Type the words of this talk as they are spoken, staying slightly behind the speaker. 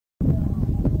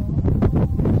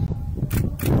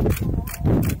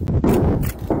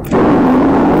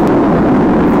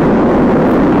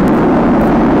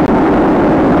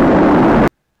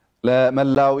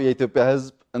ለመላው የኢትዮጵያ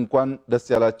ሕዝብ እንኳን ደስ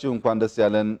ያላችሁ እንኳን ደስ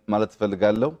ያለን ማለት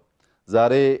ፈልጋለሁ።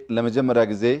 ዛሬ ለመጀመሪያ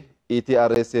ጊዜ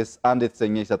ኢቲአርኤስኤስ 1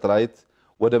 የተሰኘ ሳተላይት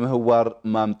ወደ ምህዋር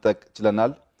ማምጠቅ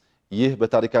ችለናል። ይህ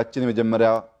በታሪካችን የመጀመሪያ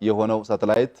የሆነው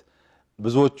ሳተላይት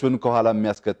ብዙዎቹን ከኋላ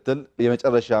የሚያስከትል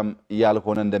የመጨረሻም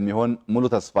ያልሆነ እንደሚሆን ሙሉ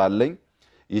ተስፋ አለኝ።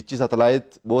 ይህቺ ሳተላይት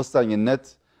በወሳኝነት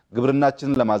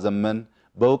ግብርናችንን ለማዘመን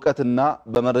በእውቀትና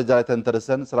በመረጃ ላይ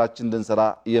ተንተርሰን ስራችንን እንድንሰራ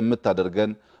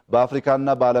የምታደርገን በአፍሪካና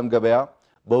በዓለም ገበያ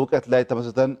በእውቀት ላይ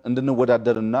ተመስርተን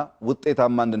እንድንወዳደርና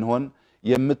ውጤታማ እንድንሆን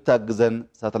የምታግዘን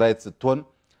ሳተላይት ስትሆን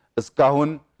እስካሁን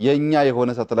የኛ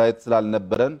የሆነ ሳተላይት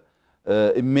ስላልነበረን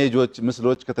ኢሜጆች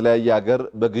ምስሎች ከተለያየ ሀገር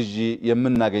በግዢ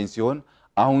የምናገኝ ሲሆን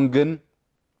አሁን ግን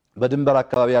በድንበር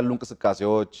አካባቢ ያሉ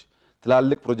እንቅስቃሴዎች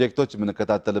ትላልቅ ፕሮጀክቶች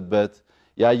የምንከታተልበት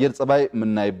የአየር ጸባይ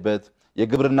የምናይበት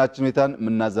የግብርናችን ሁኔታን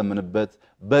የምናዘምንበት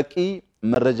በቂ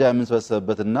መረጃ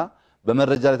የምንሰበስብበትና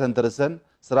በመረጃ ላይ ተንተርሰን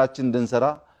ስራችን እንድንሰራ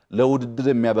ለውድድር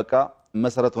የሚያበቃ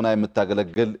መሰረት ሆና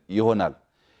የምታገለግል ይሆናል።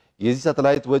 የዚህ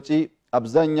ሳተላይት ወጪ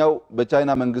አብዛኛው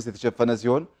በቻይና መንግስት የተሸፈነ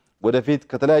ሲሆን ወደፊት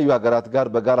ከተለያዩ ሀገራት ጋር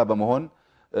በጋራ በመሆን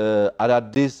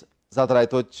አዳዲስ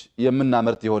ሳተላይቶች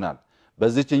የምናመርት ይሆናል።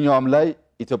 በዚህኛውም ላይ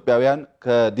ኢትዮጵያውያን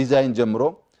ከዲዛይን ጀምሮ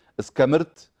እስከ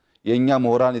ምርት የኛ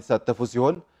ምሁራን የተሳተፉ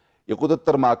ሲሆን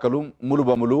የቁጥጥር ማዕከሉም ሙሉ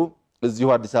በሙሉ እዚሁ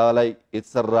አዲስ አበባ ላይ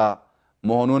የተሰራ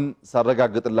መሆኑን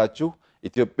ሳረጋግጥላችሁ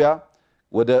ኢትዮጵያ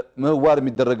ወደ ምህዋር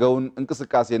የሚደረገውን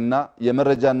እንቅስቃሴና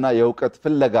የመረጃና የእውቀት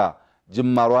ፍለጋ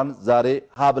ጅማሯን ዛሬ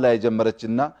ሀብ ላይ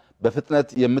ጀመረችና በፍጥነት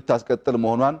የምታስቀጥል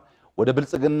መሆኗን ወደ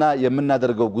ብልጽግና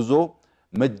የምናደርገው ጉዞ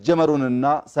መጀመሩንና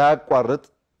ሳያቋርጥ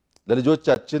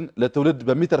ለልጆቻችን ለትውልድ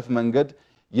በሚተርፍ መንገድ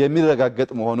የሚረጋገጥ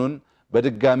መሆኑን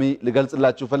በድጋሚ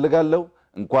ልገልጽላችሁ ፈልጋለሁ።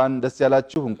 እንኳን ደስ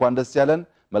ያላችሁ እንኳን ደስ ያለን።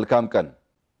 መልካም ቀን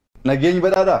ነገኝ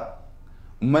በዳዳ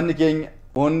መንከኝ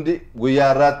ወንድ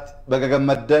ጉያራት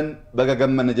በገገመደን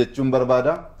በገገመነ ጀቹን በርባዳ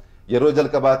የሮ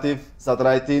ጀልቀባቲፍ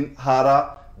ሳተላይቲን ሃራ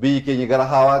ቢይከኝ ገራ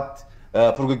ሃዋት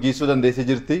ፕሮግጊሱ ደንደሰ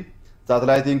ጅርቲ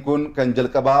ሳተላይቲን ኩን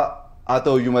ከንጀልቀባ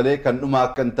አተውዩ መሌ ከንዱማ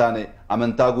ከንታኔ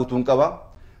አመንታ ጉቱን ቀባ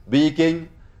ቢይከኝ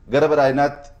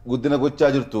ገረበዳይናት ጉድነ ጎቻ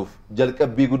ጅርቱፍ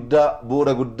ጀልቀቢ ጉዳ ቡረ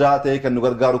ጉዳ ተይ ከኑ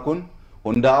ገርጋሩ ኩን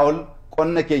ሁንዳውል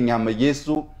ቆነ ኬኛ መየሱ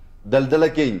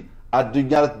ደልደለኬኝ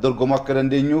አዱኛት ደርጎማ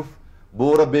ከረንደኙፍ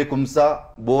ቡረ ቤኩምሳ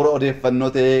ቡረ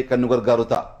ኦዴፈኖቴ ከኑ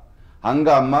ገርጋሩታ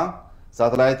ሃንጋማ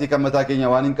ሳተላይቲ ከመታ ኬኛ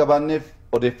ዋኒን ቀባኔፍ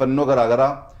ኦዴፈኖ ገራገራ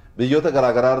ብዮተ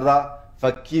ገራገራራ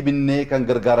ፈኪ ብኔ ከን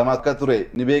ገርጋራማት ከቱሬ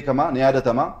ኒቤከማ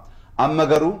ኒያደተማ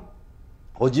አመገሩ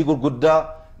ሆጂ ጉርጉዳ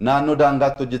ናኖ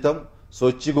ዳንጋት ሆጅተም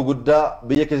ሶቺ ጉጉዳ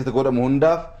ብየ ከሰተ ጎደም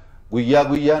ሁንዳፍ ጉያ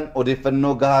ጉያን ኦዴፈኖ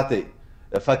ጋሃቴ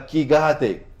ፈኪ ጋሃቴ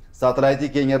ሳተላይቲ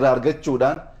ኬኛራ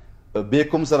አርገቹዳን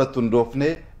ቤኩም ሰረቱን ዶፍኔ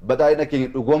በዳይና ኬኝ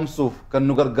ዱጎምሱፍ ከኑ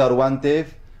ገርጋሩ ዋንቴፍ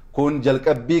ኩን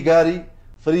ጀልቀቢ ጋሪ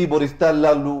ፍሪ ቦሪስታል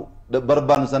ላሉ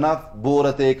በርባኑ ሰናፍ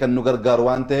ቦረቴ ከኑ ገርጋሩ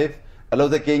ዋንቴፍ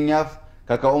አለውተ ኬኛፍ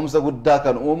ከካኡምሰ ጉዳ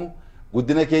ከንኡም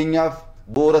ጉድነ ኬኛፍ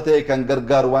ቦረቴ ከን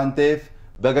ገርጋሩ ዋንቴፍ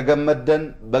በገገመደን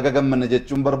በገገመነ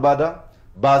ጀቹን በርባዳ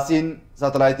ባሲን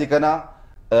ሳተላይቲ ከና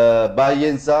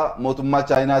ባየንሳ ሞቱማ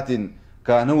ቻይናቲን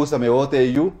ከነው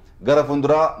ሰሜዎቴዩ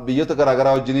ገረፉንድራ ብየተ ገራገራ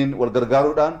ወጅኒን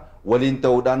ወልገርጋሩዳን ወሊን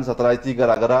ተውዳን ሳተላይቲ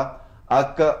ገራገራ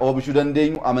አከ ኦብሹ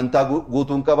ደንደኙ አመንታ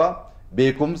ጉቱን ቀባ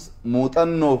ቤኩምስ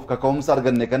ሙጠኖፍ ከኮምስ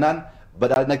አርገነ ከናን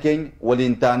በዳነከኝ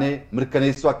ወሊንታኔ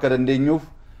ምርከኔሱ አከ ደንደኙፍ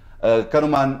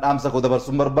ከኑማን አምሳ ኮ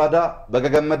ተበርሱም በርባዳ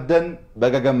በገገመደን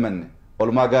በገገመን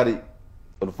ኦልማጋሪ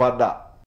ኡልፋዳ